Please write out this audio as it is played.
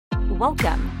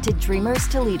Welcome to Dreamers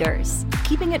to Leaders,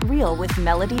 Keeping It Real with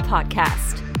Melody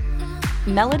podcast.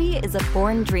 Melody is a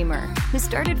born dreamer who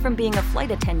started from being a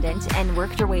flight attendant and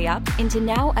worked her way up into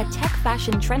now a tech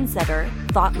fashion trendsetter,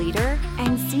 thought leader,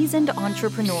 and seasoned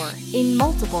entrepreneur in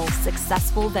multiple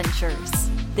successful ventures.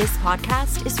 This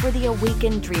podcast is for the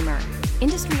awakened dreamer.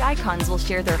 Industry icons will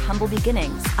share their humble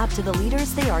beginnings up to the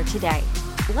leaders they are today.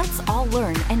 Let's all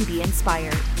learn and be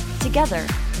inspired. Together,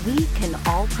 we can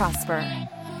all prosper.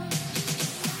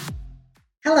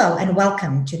 Hello and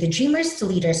welcome to the Dreamers to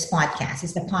Leaders podcast.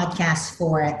 It's the podcast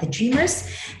for the dreamers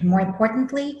and, more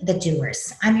importantly, the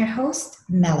doers. I'm your host,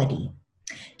 Melody.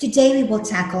 Today we will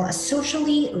tackle a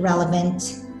socially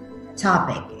relevant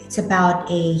topic. It's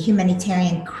about a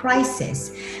humanitarian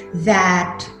crisis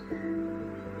that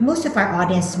most of our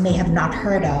audience may have not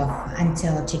heard of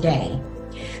until today.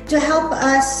 To help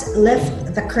us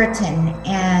lift the curtain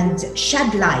and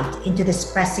shed light into this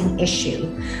pressing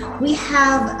issue, we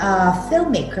have a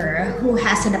filmmaker who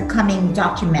has an upcoming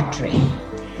documentary.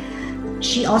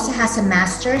 She also has a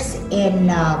master's in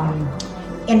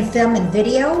film and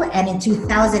video, and in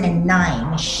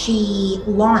 2009, she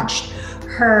launched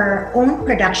her own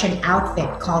production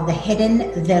outfit called the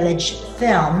Hidden Village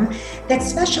Film that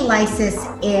specializes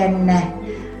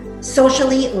in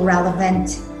socially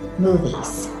relevant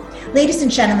movies. Ladies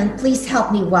and gentlemen, please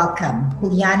help me welcome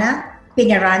Juliana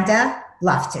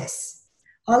Penaranda-Loftus.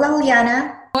 Hola,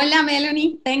 Juliana. Hola,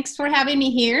 Melanie. Thanks for having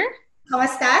me here. ¿Cómo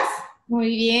estás? Muy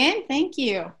bien, thank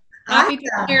you. Awesome.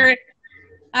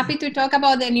 Happy to talk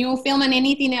about the new film and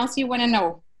anything else you want to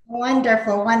know.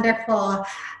 Wonderful, wonderful.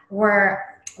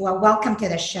 Welcome to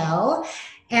the show.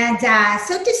 And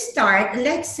so to start,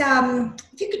 let's,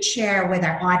 if you could share with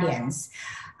our audience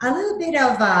a little bit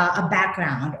of a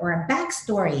background or a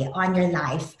backstory on your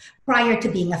life prior to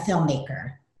being a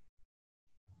filmmaker.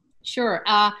 Sure.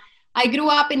 I grew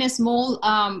up in a small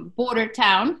border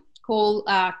town called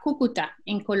Cucuta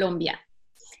in Colombia.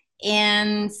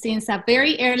 And since a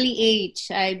very early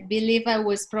age, I believe I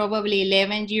was probably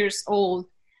 11 years old,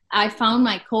 I found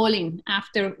my calling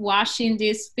after watching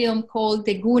this film called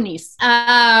The Goonies.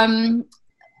 I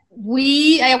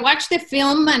watched the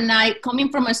film, and coming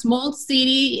from a small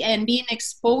city and being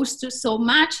exposed to so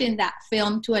much in that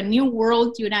film, to a new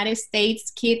world, United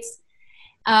States kids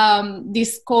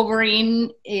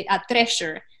discovering a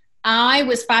treasure. I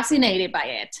was fascinated by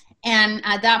it. And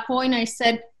at that point I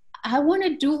said, I want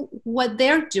to do what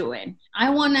they're doing. I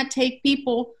want to take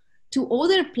people to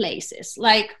other places.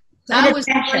 Like I was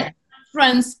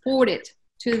transported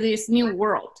to this new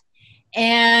world.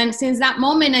 And since that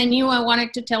moment, I knew I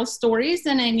wanted to tell stories,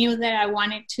 and I knew that I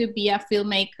wanted to be a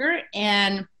filmmaker.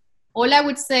 And all I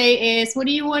would say is, what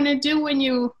do you want to do when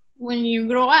you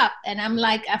grow up? And I'm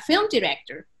like, a film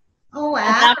director. Oh, wow.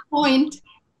 At that point,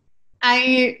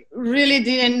 I really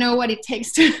didn't know what it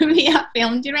takes to be a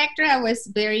film director. I was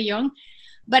very young,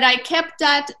 but I kept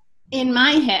that in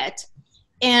my head,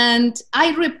 and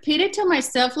I repeated to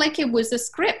myself like it was a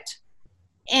script.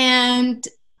 And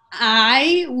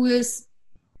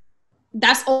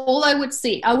that's all I would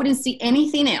see. I wouldn't see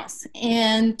anything else.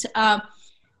 And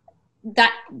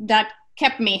that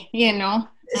kept me,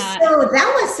 So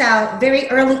that was very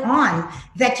early on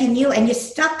that you knew, and you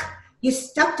stuck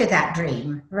to that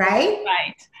dream, right?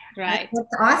 Right.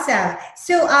 That's awesome.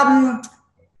 So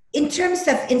in terms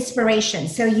of inspiration,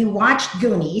 so you watched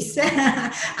Goonies,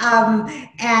 and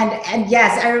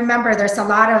yes, I remember there's a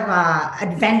lot of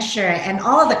adventure, and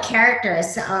all the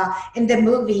characters in the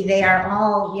movie, they are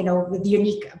all, with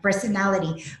unique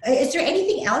personality. Is there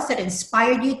anything else that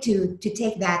inspired you to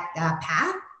take that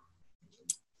path?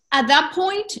 At that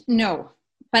point, no.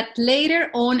 But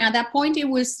later on, at that point, it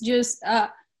was just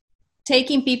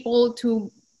taking people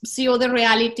to see other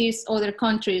realities, other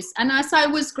countries. And as I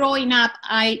was growing up,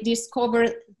 I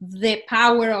discovered the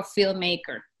power of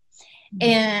filmmaking.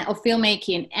 And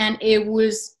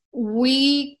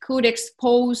we could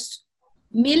expose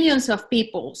millions of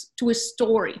people to a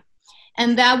story.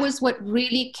 And that was what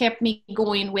really kept me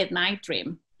going with my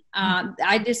dream.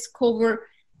 I discovered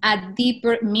a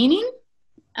deeper meaning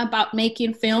about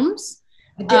making films.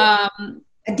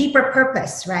 A deeper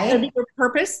purpose, right? A deeper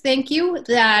purpose, thank you.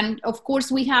 Then, of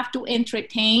course, we have to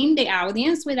entertain the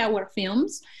audience with our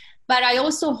films. But I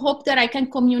also hope that I can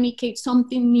communicate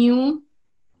something new,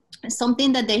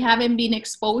 something that they haven't been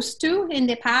exposed to in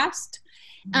the past.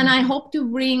 Mm-hmm. And I hope to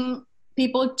bring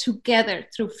people together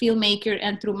through filmmaker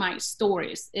and through my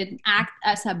stories and act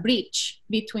as a bridge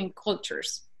between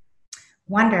cultures.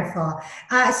 Wonderful.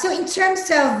 So, in terms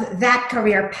of that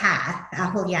career path,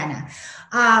 Juliana,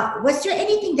 was there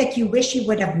anything that you wish you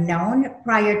would have known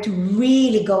prior to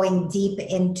really going deep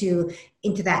into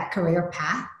that career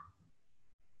path?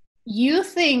 You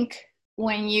think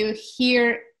when you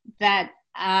hear that,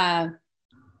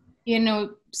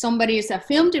 somebody is a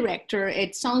film director,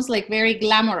 it sounds like very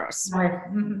glamorous.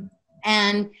 Mm-hmm.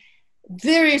 And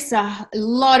there is a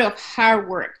lot of hard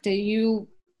work that you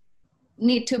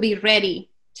need to be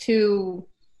ready to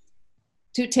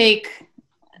take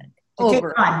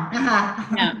over.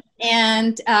 Yeah.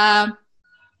 And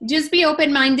just be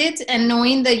open-minded and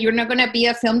knowing that you're not going to be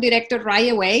a film director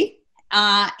right away,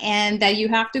 and that you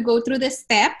have to go through the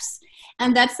steps.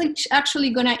 And that's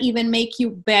actually going to even make you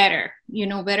better,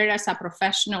 better as a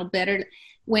professional, better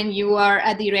when you are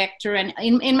a director. And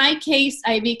in my case,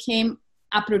 I became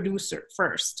a producer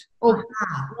first. Oh,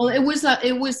 well, it was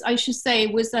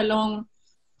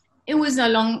a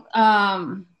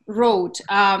long road.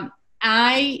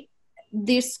 I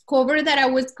discovered that I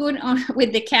was good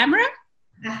with the camera,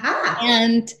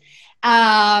 and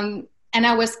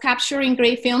I was capturing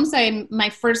great films. My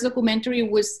first documentary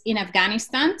was in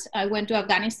Afghanistan. I went to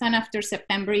Afghanistan after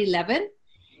September 11,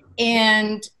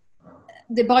 and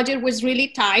the budget was really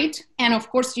tight. And of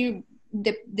course,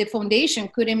 the foundation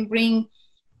couldn't bring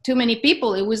too many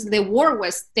people. The war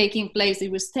was taking place.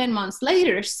 It was 10 months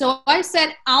later. So I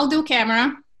said, I'll do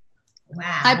camera.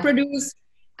 Wow. I produce,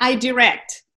 I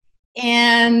direct.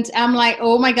 And I'm like,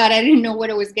 oh my God, I didn't know what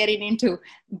I was getting into.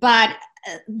 But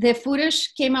the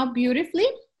footage came out beautifully,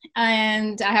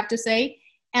 and I have to say,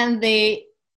 and the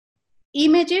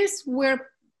images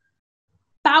were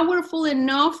powerful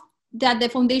enough that the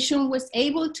foundation was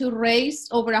able to raise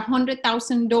over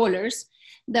 $100,000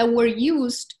 that were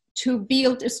used to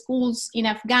build schools in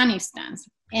Afghanistan.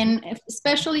 And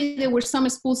especially there were some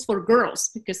schools for girls,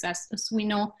 because as we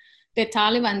know, the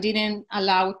Taliban didn't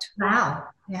allow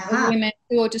women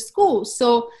to go to school.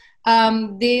 So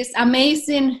this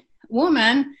amazing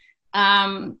woman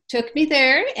took me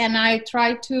there, and I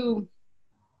tried to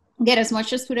get as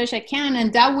much as footage I can.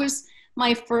 And that was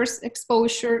my first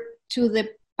exposure to the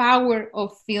power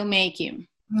of filmmaking.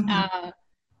 Mm-hmm.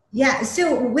 Yeah.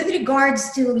 So with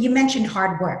regards to, you mentioned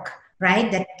hard work,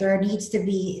 right? That there needs to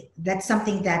be, that's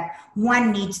something that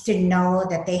one needs to know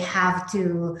that they have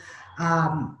to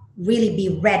really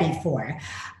be ready for.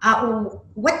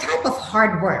 What type of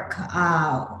hard work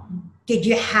did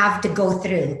you have to go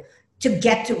through to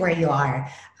get to where you are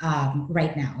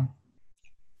right now?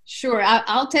 Sure.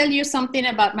 I'll tell you something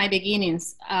about my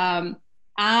beginnings.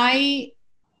 I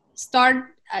started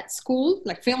at school,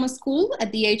 like film school,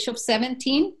 at the age of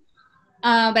 17.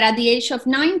 But at the age of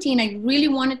 19, I really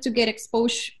wanted to get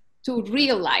exposed to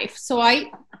real life. So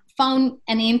I found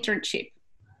an internship,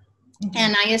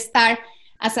 and I started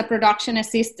as a production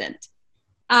assistant.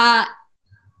 I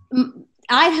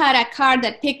had a car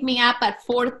that picked me up at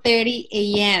 4:30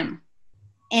 a.m.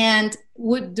 and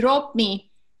would drop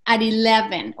me at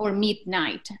 11 or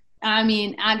midnight. I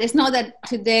mean, and it's not that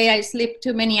today I sleep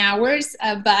too many hours,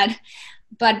 but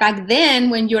back then,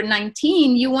 when you're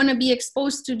 19, you want to be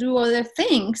exposed to do other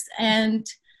things. And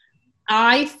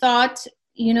I thought,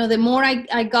 the more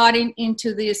I got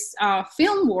into this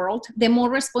film world, the more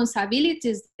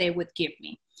responsibilities they would give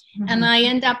me. Mm-hmm. And I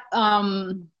end up,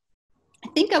 I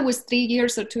think it was 3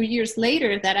 years or 2 years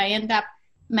later that I end up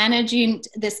managing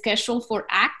the schedule for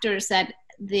actors at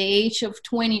the age of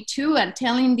 22 and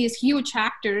telling these huge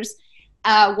actors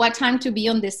what time to be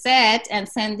on the set, and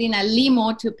sending a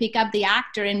limo to pick up the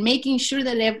actor and making sure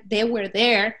that they were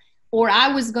there, or I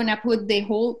was going to put the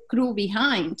whole crew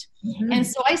behind. Mm-hmm. And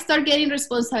so I started getting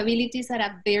responsibilities at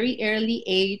a very early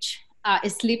age,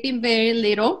 sleeping very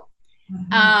little.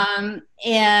 Mm-hmm.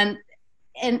 And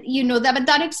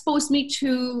that exposed me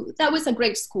to, that was a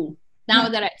great school. Now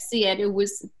that I see it, it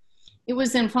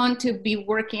was fun to be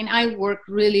working. I worked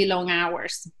really long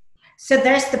hours. So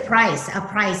there's a price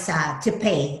to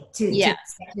pay to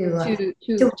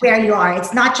where you are.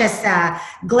 It's not just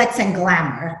glitz and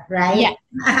glamour, right? Yeah.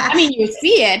 I mean, you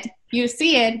see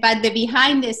it, but the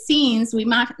behind the scenes, we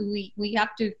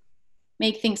have to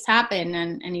make things happen,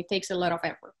 and it takes a lot of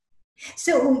effort.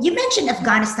 So you mentioned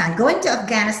Afghanistan, going to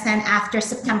Afghanistan after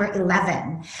September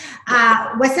 11.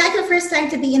 Was that your first time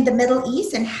to be in the Middle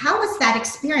East? And how was that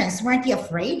experience? Weren't you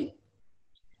afraid?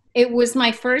 It was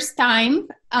my first time.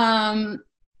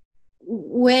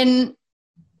 When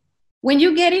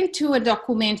you get into a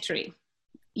documentary,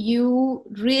 you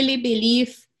really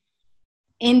believe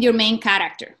in your main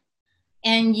character,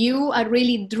 and you are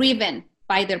really driven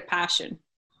by their passion.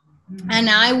 Mm-hmm. And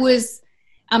I was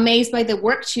amazed by the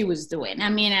work she was doing. I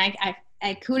mean,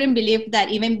 I couldn't believe that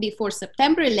even before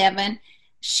September 11,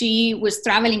 she was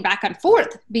traveling back and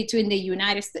forth between the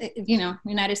United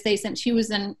States, and she's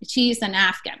an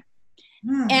Afghan.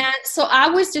 And so I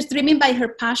was just driven by her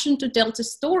passion to tell the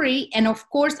story. And of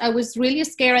course, I was really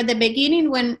scared at the beginning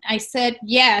when I said,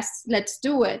 yes, let's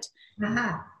do it.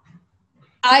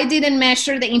 I didn't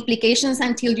measure the implications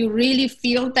until you really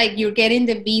feel like you're getting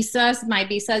the visas. My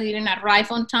visa didn't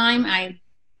arrive on time.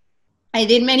 I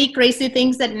did many crazy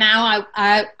things that now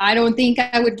I don't think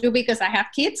I would do because I have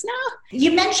kids now.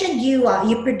 You mentioned you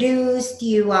produced,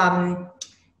 you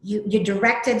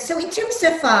directed. So in terms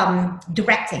of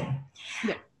directing,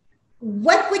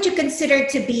 what would you consider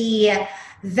to be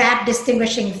that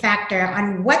distinguishing factor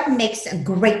on what makes a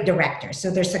great director?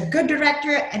 So there's a good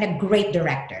director and a great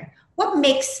director. What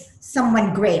makes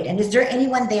someone great? And is there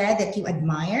anyone there that you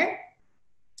admire?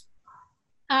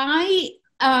 I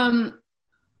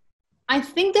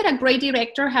think that a great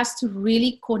director has to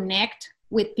really connect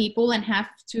with people and has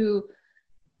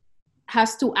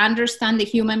to understand the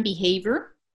human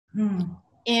behavior.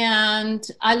 And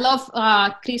I love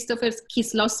Krzysztof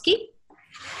Kieslowski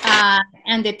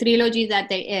and the trilogy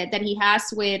that he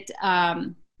has with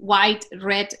White,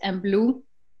 Red, and Blue.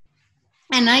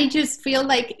 And I just feel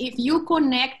like if you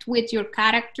connect with your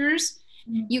characters,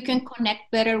 you can connect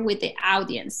better with the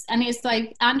audience. And it's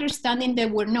like understanding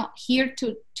that we're not here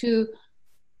to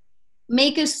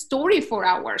make a story for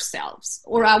ourselves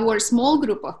or our small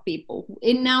group of people.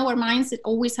 In our minds, it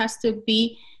always has to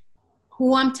be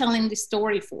who I'm telling the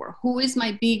story for, who is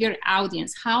my bigger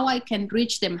audience, how I can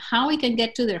reach them, how I can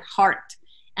get to their heart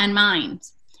and mind.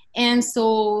 And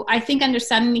so I think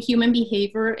understanding the human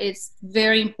behavior is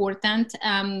very important.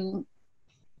 And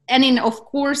of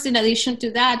course, in addition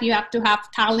to that, you have to have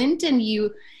talent and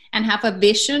have a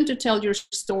vision to tell your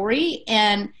story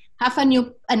and have a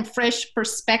new and fresh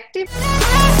perspective.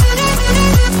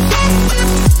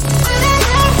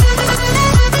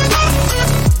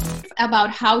 About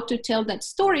how to tell that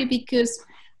story, because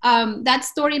that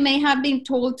story may have been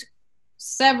told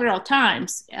several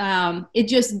times. It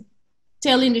just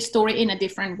telling the story in a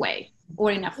different way or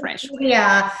in a fresh way.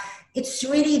 Yeah, it's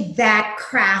really that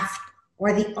craft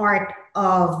or the art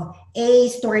of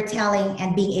storytelling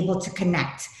and being able to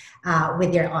connect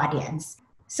with your audience.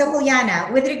 So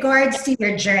Juliana, with regards to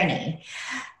your journey,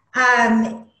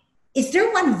 is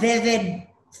there one vivid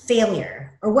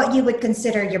failure or what you would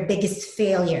consider your biggest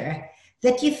failure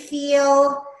that you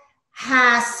feel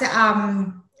has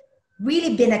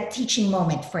really been a teaching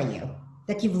moment for you,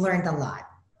 that you've learned a lot?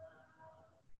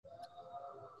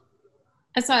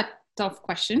 That's a tough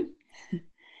question.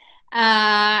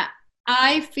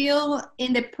 I feel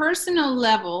in the personal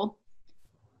level,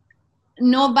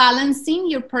 no balancing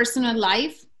your personal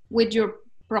life with your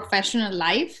professional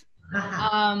life.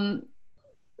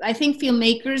 I think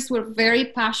filmmakers were very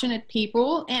passionate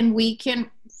people, and we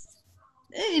can,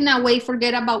 in a way,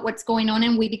 forget about what's going on,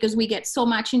 and because we get so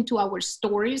much into our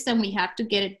stories and we have to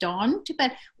get it done.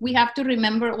 But we have to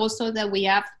remember also that we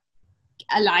have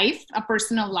a life, a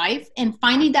personal life, and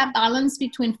finding that balance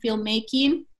between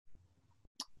filmmaking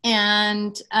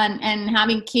and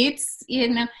having kids,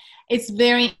 it's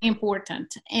very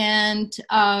important. And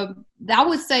I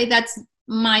would say that's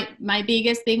my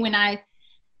biggest thing. When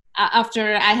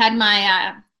after I had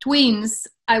my twins,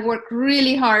 I worked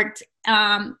really hard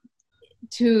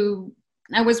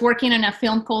I was working on a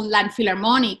film called Landfill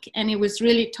Harmonic, and it was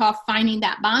really tough finding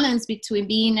that balance between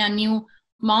being a new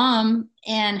mom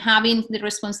and having the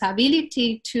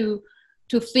responsibility to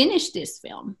finish this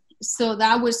film. So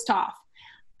that was tough.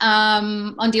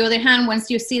 On the other hand, once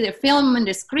you see the film on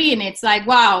the screen, it's like,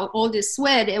 wow, all this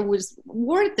sweat, it was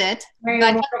worth it. But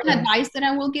that's an advice that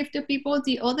I will give to people.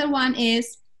 The other one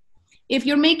is, if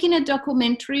you're making a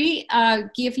documentary,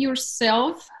 give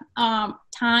yourself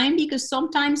time, because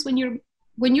sometimes when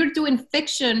you're doing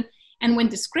fiction and when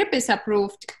the script is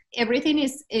approved, everything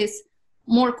is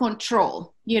more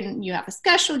control. You have a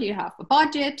schedule, you have a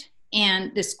budget,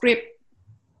 and the script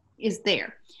is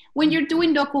there. When you're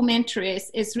doing documentaries,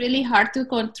 it's really hard to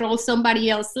control somebody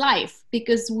else's life,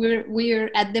 because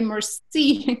we're at the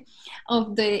mercy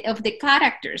of the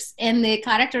characters, and the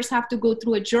characters have to go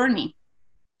through a journey.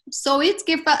 So it's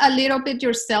give a little bit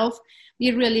yourself,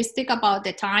 be realistic about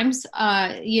the times.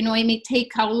 It may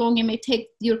take how long it may take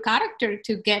your character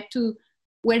to get to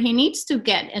where he needs to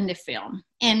get in the film,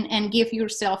 and give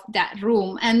yourself that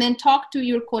room, and then talk to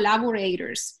your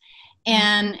collaborators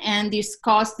and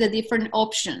discuss the different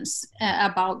options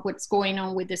about what's going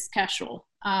on with the schedule.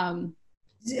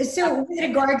 So with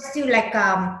regards to like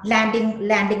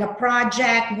landing a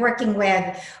project, working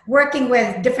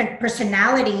with different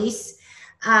personalities,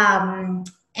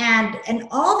 and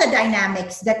all the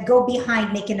dynamics that go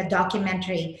behind making a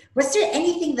documentary, was there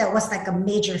anything that was like a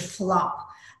major flop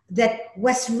that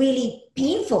was really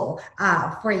painful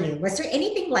for you? Was there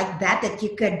anything like that that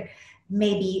you could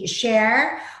maybe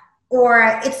share,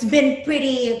 or it's been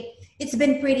pretty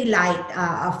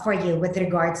light for you with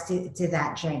regards to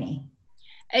that journey?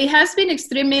 It has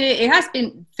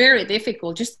been very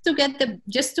difficult just to get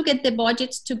the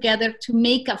budgets together to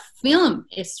make a film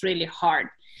is really hard.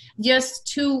 Just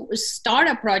to start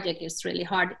a project is really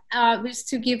hard. Just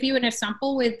to give you an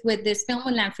example with this film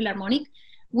with Landfill Harmonic,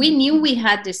 we knew we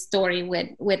had this story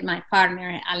with my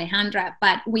partner Alejandra,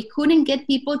 but we couldn't get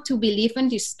people to believe in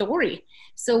this story.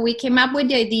 So we came up with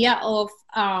the idea of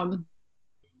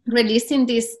releasing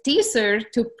this teaser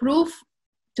to prove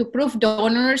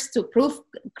donors, to prove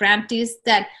grantees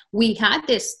that we had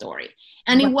this story.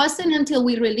 And it wasn't until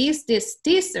we released this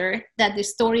teaser that the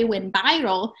story went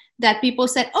viral that people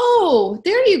said, oh,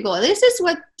 there you go. This is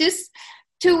what these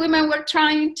two women were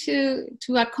trying to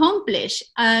accomplish.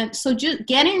 So just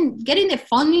getting the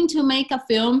funding to make a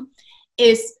film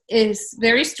is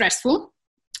very stressful.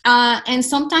 And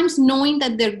sometimes knowing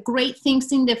that there are great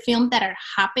things in the film that are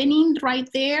happening right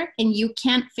there and you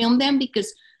can't film them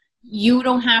because you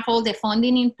don't have all the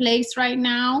funding in place right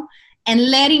now,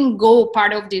 and letting go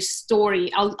part of this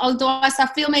story. Although as a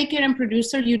filmmaker and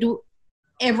producer, you do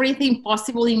everything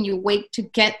possible in your way to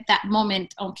get that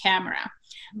moment on camera.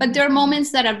 But there are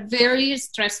moments that are very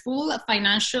stressful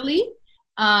financially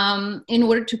in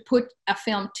order to put a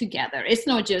film together. It's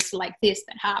not just like this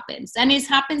that happens. And it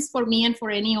happens for me and for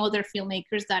any other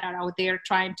filmmakers that are out there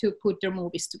trying to put their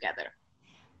movies together.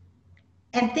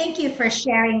 And thank you for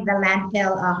sharing the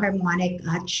Landfill Harmonic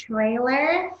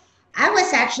trailer. I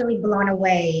was actually blown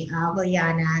away,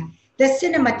 Juliana. The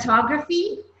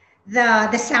cinematography, the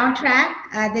soundtrack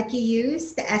that you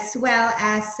used, as well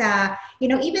as,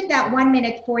 even that 1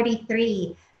 minute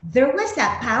 43, there was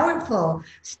that powerful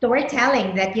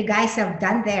storytelling that you guys have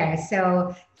done there.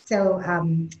 So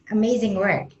amazing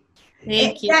work.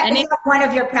 Thank you. Is that one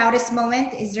of your proudest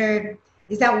moments? Is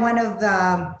that one of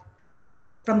the,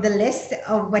 from the list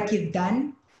of what you've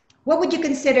done? What would you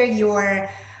consider your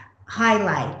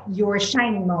highlight, your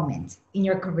shining moment in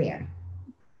your career?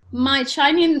 My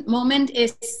shining moment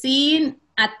is seeing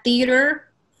a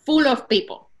theater full of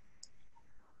people,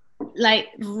 like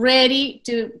ready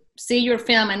to see your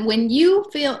film. And when you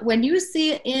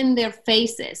see in their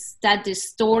faces that the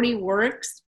story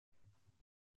works,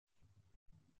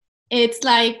 it's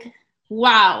like,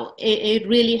 wow, it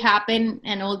really happened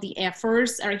and all the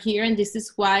efforts are here and this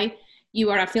is why you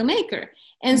are a filmmaker.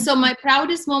 And so my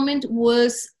proudest moment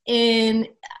was it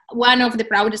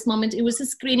was a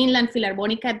screening Landfill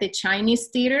Harmonic at the Chinese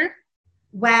theater.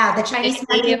 Wow, the Chinese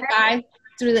theater?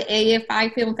 Through the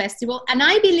AFI Film Festival. And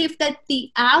I believe that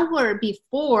the hour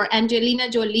before, Angelina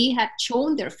Jolie had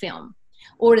shown their film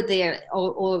or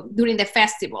during the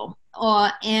festival.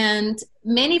 And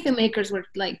many filmmakers were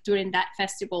like during that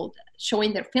festival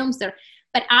showing their films there.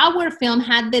 But our film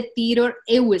had the theater,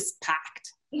 it was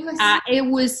packed. It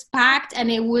was packed and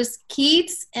it was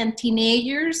kids and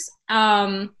teenagers.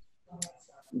 I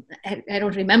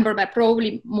don't remember, but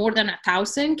probably more than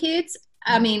 1,000 kids.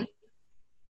 I mean,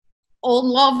 all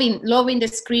loving the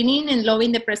screening and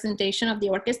loving the presentation of the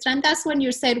orchestra. And that's when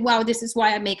you said, wow, this is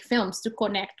why I make films, to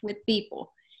connect with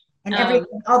people. And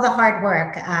all the hard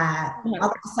work, all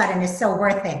of a sudden is so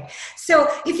worth it. So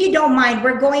if you don't mind,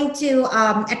 we're going to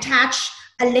attach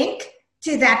a link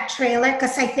to that trailer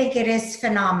because I think it is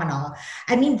phenomenal.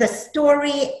 I mean, the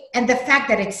story and the fact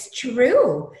that it's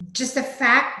true, just the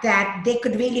fact that they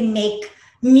could really make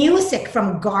music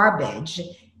from garbage,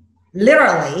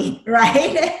 literally,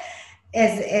 right,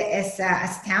 is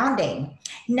astounding.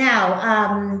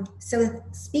 Now, so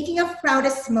speaking of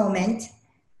proudest moment,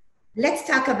 let's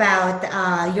talk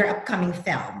about your upcoming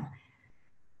film,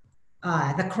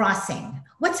 The Crossing.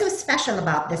 What's so special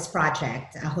about this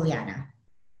project, Juliana?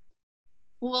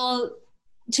 Well,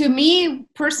 to me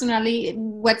personally,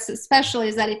 what's special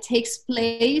is that it takes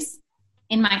place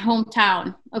in my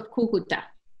hometown of Cucuta.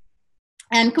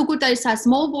 And Cucuta is a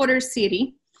small border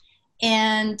city,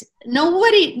 and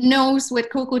nobody knows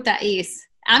what Cucuta is.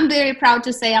 I'm very proud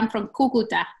to say I'm from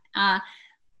Cucuta.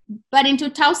 But in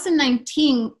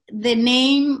 2019, the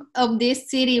name of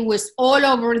this city was all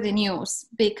over the news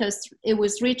because it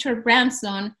was Richard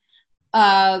Branson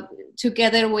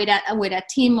together with a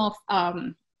team of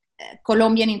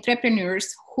Colombian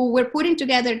entrepreneurs who were putting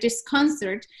together this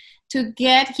concert to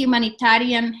get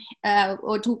humanitarian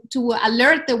or to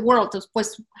alert the world of what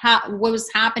was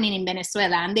happening in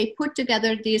Venezuela. And they put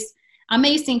together this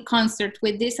amazing concert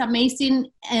with this amazing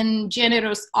and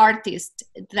generous artist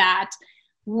that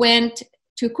went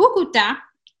to Cucuta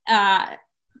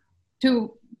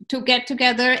to get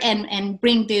together and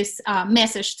bring this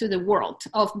message to the world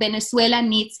of Venezuela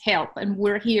needs help, and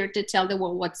we're here to tell the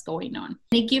world what's going on.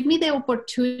 It gave me the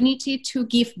opportunity to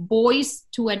give voice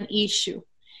to an issue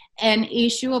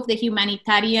of the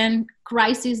humanitarian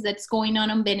crisis that's going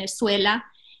on in Venezuela,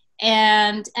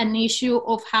 and an issue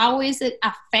of how is it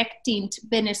affecting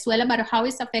Venezuela, but how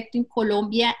it's affecting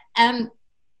Colombia and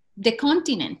the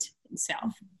continent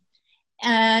itself.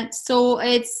 And so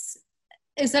it's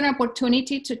an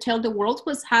opportunity to tell the world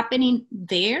what's happening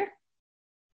there.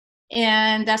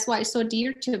 And that's why it's so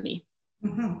dear to me.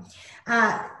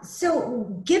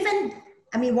 So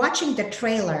watching the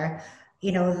trailer,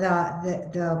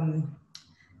 the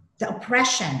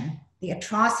oppression, the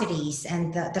atrocities,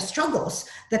 and the struggles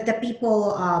that the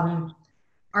people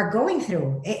are going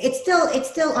through, it's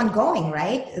still ongoing,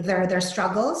 right? Their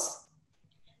struggles.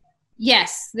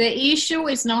 Yes, the issue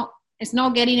is not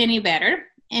getting any better.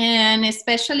 And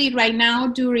especially right now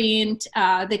during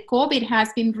the COVID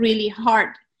has been really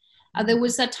hard. There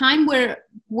was a time where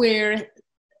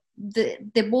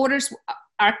the borders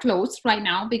are closed right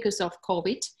now because of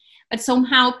COVID, but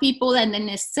somehow people and the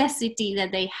necessity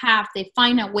that they have, they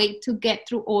find a way to get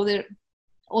through other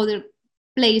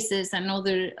places and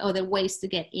other ways to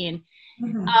get in.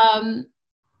 And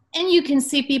you can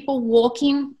see people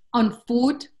walking on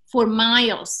foot for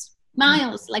miles,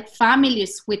 like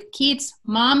families with kids,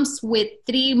 moms with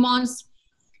 3 months,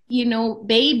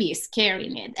 babies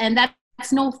carrying it. And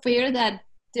that's no fair that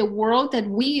the world that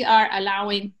we are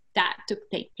allowing that to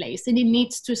take place, and it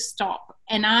needs to stop.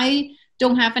 And I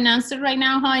don't have an answer right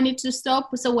now how I need to stop.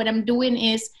 So what I'm doing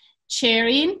is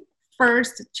sharing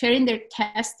their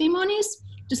testimonies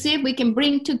to see if we can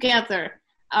bring together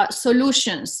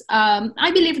solutions.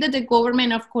 I believe that the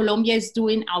government of Colombia is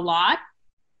doing a lot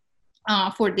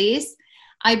for this.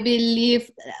 I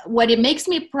believe what it makes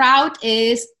me proud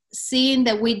is seeing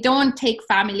that we don't take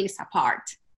families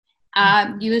apart.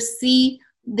 You see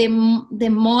the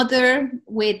mother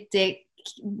with the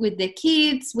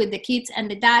kids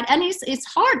and the dad, and it's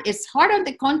hard. It's hard on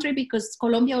the country because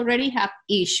Colombia already have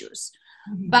issues,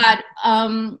 but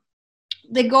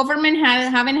the government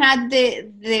haven't had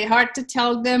the heart to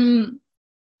tell them,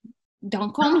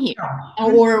 don't come here,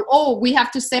 or we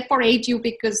have to separate you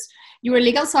because you're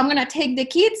illegal, so I'm going to take the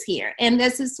kids here. And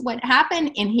this is what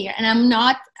happened in here. And I'm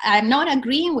not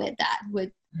agreeing with that,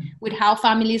 with how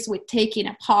families were taken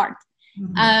apart.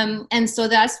 And so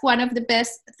that's one of the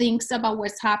best things about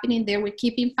what's happening there. We're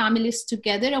keeping families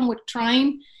together, and we're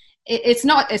trying. It's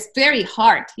very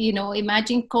hard.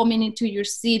 Imagine coming into your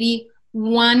city,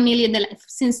 1 million,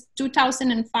 since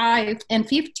 2005 and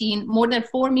 15, more than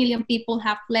 4 million people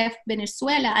have left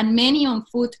Venezuela, and many on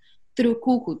foot through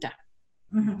Cucuta.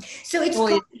 So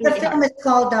the film is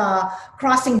called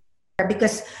Crossing the Border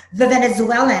because the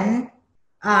Venezuelan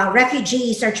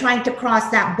refugees are trying to cross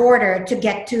that border to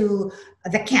get to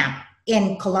the camp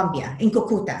in Colombia, in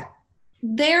Cucuta.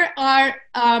 There are,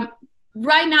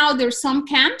 right now there's some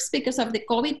camps because of the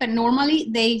COVID, but normally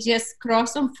they just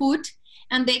cross on foot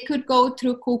and they could go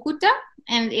through Cucuta.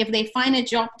 And if they find a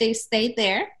job, they stay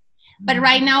there. But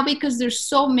right now, because there's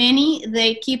so many,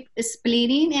 they keep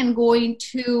splitting and going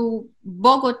to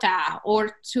Bogota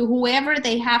or to whoever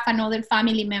they have another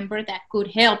family member that could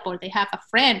help, or they have a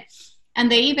friend. And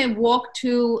they even walk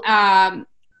to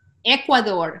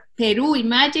Ecuador, Peru.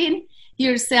 Imagine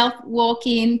yourself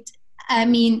walking,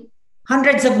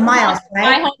 hundreds of miles,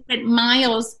 right? 500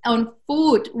 miles on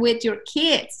foot with your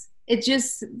kids. I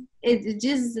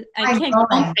can't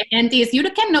comprehend this. You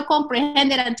cannot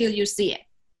comprehend it until you see it.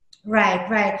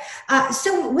 Right.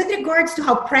 So with regards to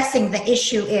how pressing the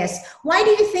issue is, why do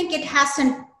you think it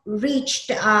hasn't reached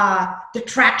the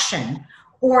traction,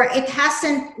 or it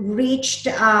hasn't reached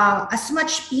as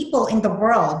much people in the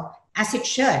world as it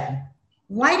should?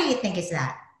 Why do you think is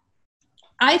that?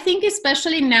 I think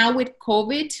especially now with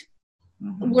COVID,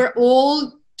 we're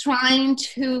all trying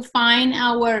to find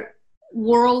our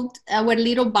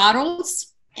little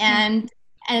battles, and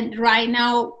right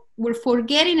now we're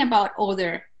forgetting about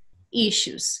other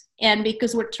issues, and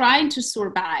because we're trying to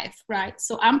survive, right?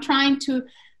 So I'm trying to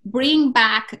bring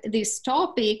back this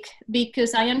topic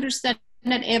because I understand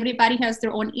that everybody has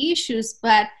their own issues,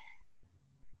 but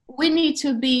we need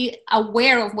to be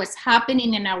aware of what's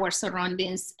happening in our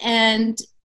surroundings. And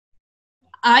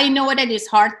I know that it's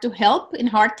hard to help in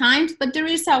hard times, but there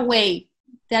is a way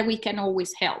that we can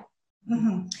always help.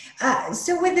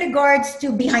 So with regards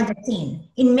to behind the scene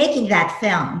in making that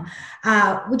film,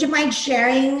 would you mind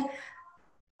sharing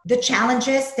the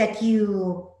challenges that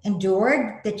you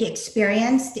endured, that you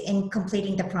experienced in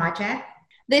completing the project?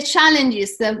 The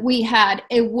challenges that we had,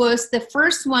 it was the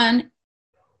first one.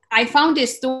 I found the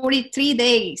story 3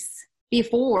 days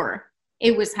before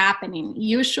it was happening.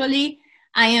 Usually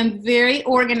I am very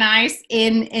organized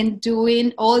in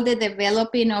doing all the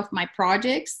developing of my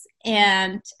projects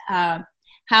and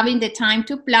having the time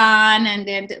to plan, and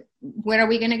then where are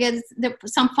we going to get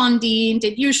some funding.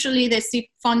 That usually the seed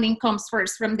funding comes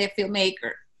first from the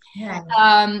filmmaker. Yeah.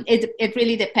 It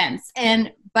really depends.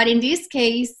 But in this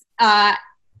case, I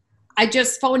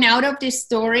just found out of this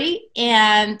story,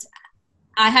 and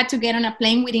I had to get on a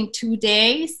plane within 2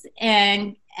 days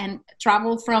and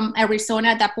travel from Arizona.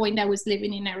 At that point, I was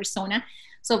living in Arizona.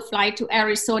 So fly to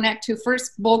Arizona to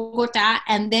first Bogota,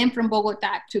 and then from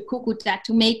Bogota to Cucuta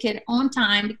to make it on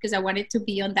time, because I wanted to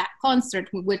be on that concert,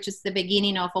 which is the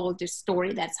beginning of all the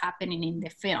story that's happening in the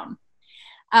film.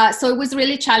 So it was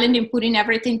really challenging putting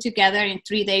everything together in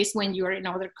 3 days when you're in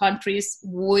other countries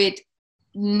with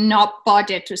no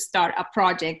budget to start a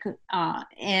project,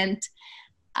 and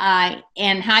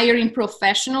hiring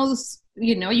professionals.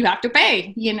 You have to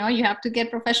pay, you have to get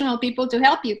professional people to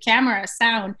help you, camera,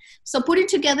 sound. So putting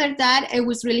together that, it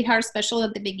was really hard, especially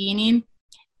at the beginning.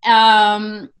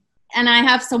 And I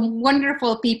have some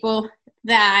wonderful people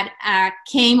that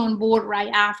came on board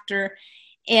right after,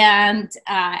 and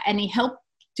it helped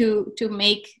to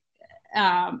make,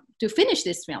 to finish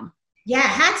this film. Yeah,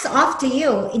 hats off to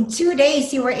you. In 2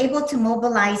 days, you were able to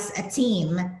mobilize a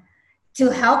team to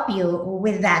help you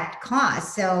with that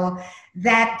cause. So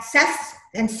that says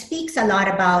and speaks a lot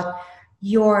about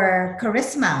your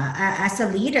charisma as a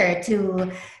leader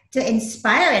to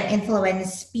inspire and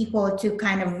influence people to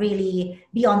kind of really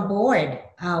be on board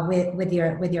with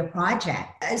your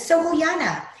project. So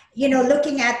Juliana,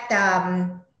 looking at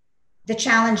the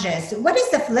challenges, what is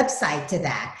the flip side to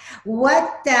that?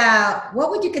 What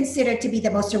would you consider to be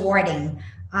the most rewarding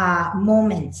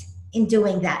moment in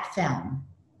doing that film?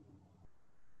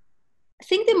 I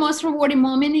think the most rewarding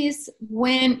moment is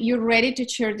when you're ready to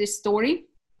share this story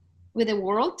with the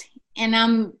world, and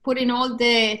I'm putting all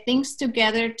the things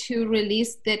together to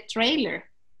release the trailer,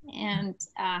 and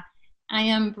I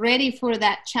am ready for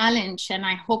that challenge, and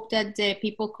I hope that the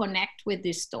people connect with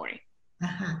this story.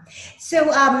 Uh-huh.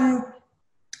 So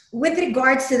with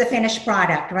regards to the finished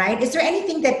product, right, is there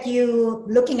anything that you,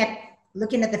 looking at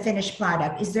the finished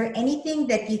product, is there anything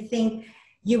that you think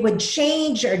you would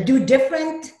change or do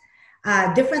differently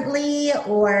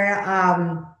or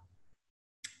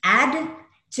add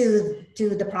to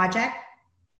the project?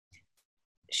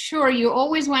 Sure, you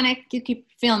always want to keep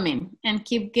filming and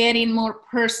keep getting more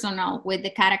personal with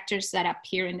the characters that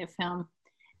appear in the film.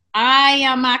 I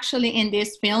am actually in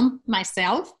this film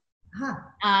myself. Huh.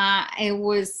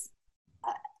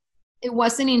 It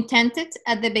wasn't intended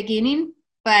at the beginning,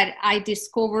 but I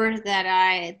discovered that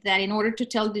in order to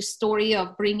tell the story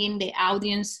of bringing the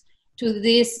audience to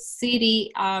this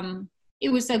city, it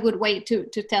was a good way to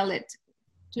tell it,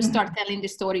 to start telling the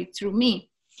story through me,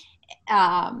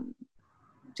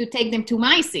 to take them to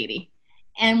my city.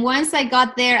 And once I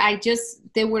got there,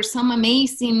 there were some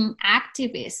amazing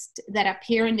activists that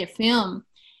appear in the film,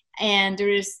 and there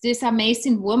is this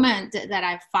amazing woman that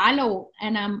I follow,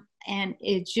 and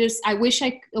it just, I wish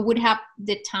I would have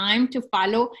the time to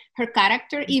follow her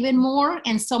character even more,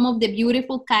 and some of the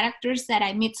beautiful characters that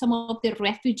I meet, some of the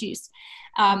refugees,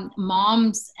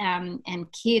 moms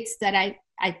and kids that I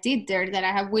did there, that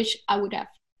I wish I would have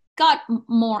got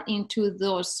more into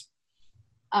those,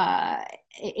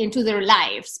 into their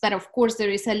lives. But of course, there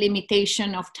is a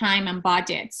limitation of time and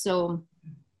budget. So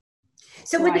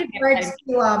with regards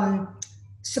to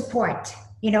support,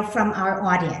 from our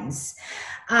audience,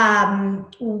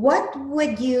 what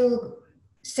would you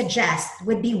suggest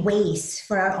would be ways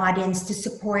for our audience to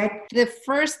support? The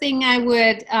first thing I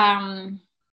would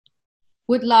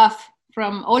love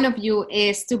from all of you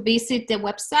is to visit the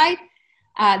website,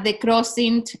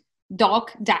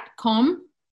 thecrossingdoc.com.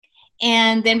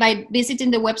 And then by visiting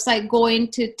the website,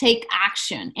 going to take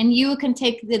action. And you can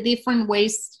take the different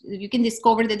ways, you can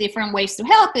discover the different ways to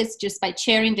help. It's just by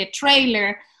sharing the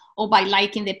trailer, or by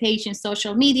liking the page in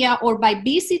social media, or by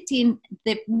visiting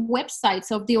the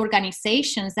websites of the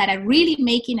organizations that are really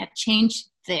making a change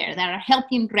there, that are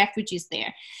helping refugees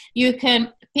there. You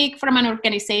can pick from an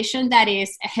organization that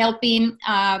is helping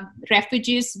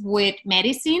refugees with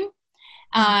medicine.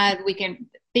 We can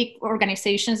pick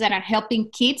organizations that are helping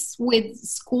kids with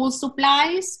school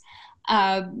supplies.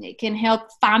 It can help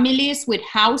families with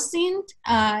housing.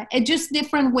 Just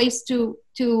different ways to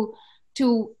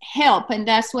to help, and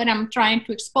that's what I'm trying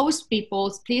to expose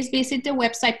people. Please visit the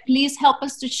website. Please help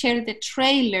us to share the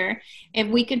trailer. If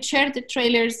we can share the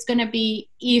trailer, it's going to be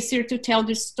easier to tell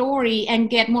the story and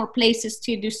get more places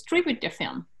to distribute the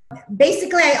film.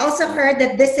 Basically, I also heard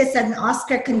that this is an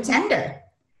Oscar contender.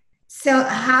 So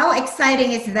how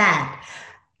exciting is that?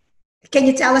 Can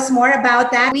you tell us more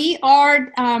about that? We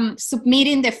are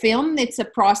submitting the film. It's a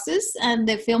process, and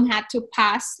the film had to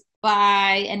pass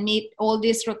by and meet all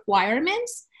these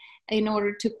requirements in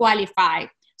order to qualify.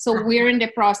 So we're in the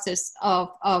process of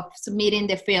submitting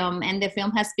the film, and the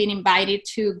film has been invited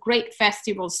to great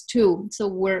festivals too. So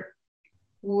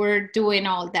we're doing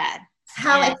all that.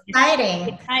 How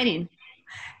exciting. Exciting.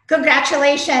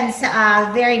 Congratulations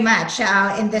very much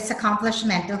in this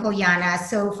accomplishment, Juliana.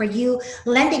 So for you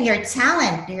lending your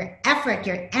talent, your effort,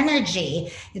 your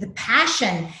energy, the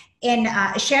passion in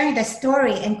sharing the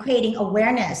story and creating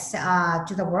awareness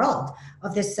to the world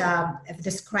of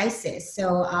this crisis.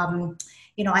 So,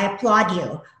 I applaud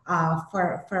you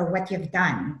for what you've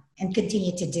done and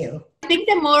continue to do. I think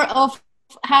the more of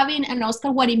having an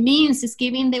Oscar, what it means is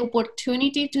giving the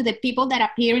opportunity to the people that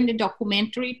appear in the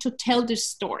documentary to tell the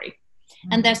story.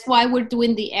 Mm-hmm. And that's why we're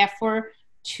doing the effort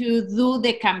to do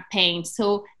the campaign.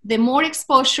 So the more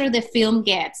exposure the film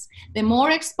gets, the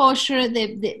more exposure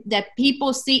that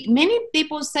people see. Many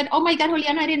people said, oh my God,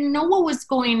 Juliana, I didn't know what was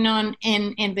going on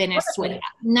in Venezuela.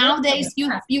 Nowadays,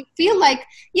 you feel like,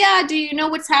 yeah, do you know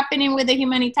what's happening with the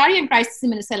humanitarian crisis in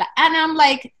Venezuela? And I'm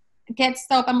like,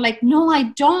 I'm like, no, I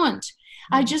don't.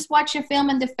 I just watched a film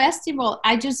at the festival.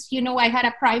 I had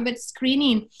a private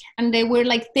screening, and they were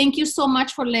like, thank you so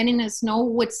much for letting us know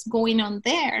what's going on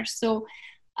there. So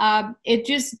it's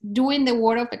just doing the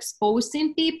work of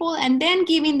exposing people and then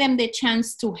giving them the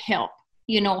chance to help,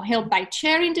 help by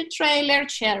sharing the trailer,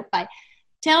 share by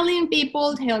telling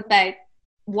people, help by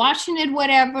watching it,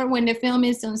 whatever, when the film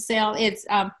is on sale. It's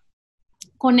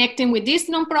connecting with these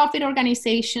nonprofit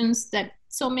organizations, that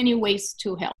so many ways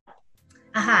to help.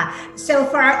 So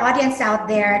for our audience out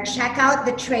there, check out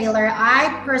the trailer.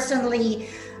 I personally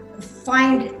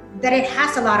find that it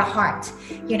has a lot of heart.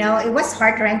 It was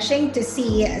heart-wrenching to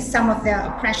see some of the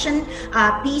oppression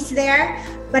piece there,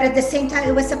 but at the same time,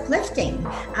 it was uplifting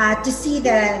to see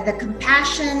the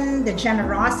compassion, the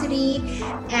generosity,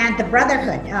 and the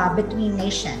brotherhood between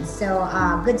nations. So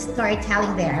good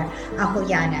storytelling there,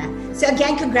 Juliana. So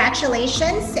again,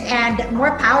 congratulations and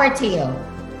more power to you.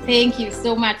 Thank you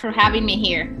so much for having me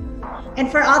here.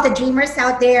 And for all the dreamers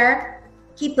out there,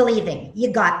 keep believing.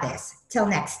 You got this. Till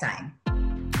next time.